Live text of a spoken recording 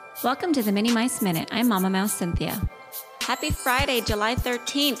Welcome to the Minnie Mice Minute. I'm Mama Mouse Cynthia. Happy Friday, July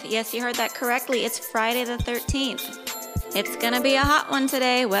 13th. Yes, you heard that correctly. It's Friday the 13th. It's gonna be a hot one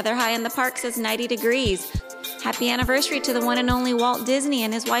today. Weather high in the parks is 90 degrees. Happy anniversary to the one and only Walt Disney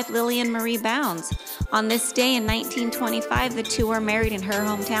and his wife Lillian Marie Bounds. On this day in 1925, the two were married in her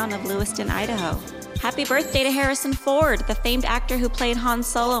hometown of Lewiston, Idaho. Happy birthday to Harrison Ford, the famed actor who played Han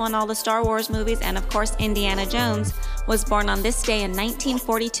Solo in all the Star Wars movies and of course Indiana Jones, was born on this day in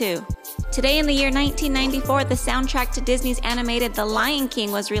 1942. Today in the year 1994, the soundtrack to Disney's animated The Lion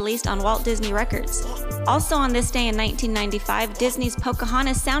King was released on Walt Disney Records. Also on this day in 1995, Disney's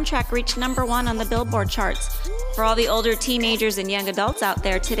Pocahontas soundtrack reached #1 on the Billboard charts. For all the older teenagers and young adults out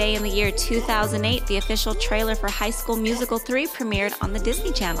there, today in the year 2008, the official trailer for High School Musical 3 premiered on the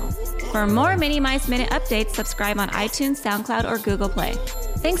Disney Channel. For more Minnie Mice Minute updates, subscribe on iTunes, SoundCloud, or Google Play.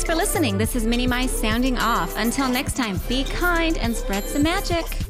 Thanks for listening. This is Minnie Mice sounding off. Until next time, be kind and spread some magic.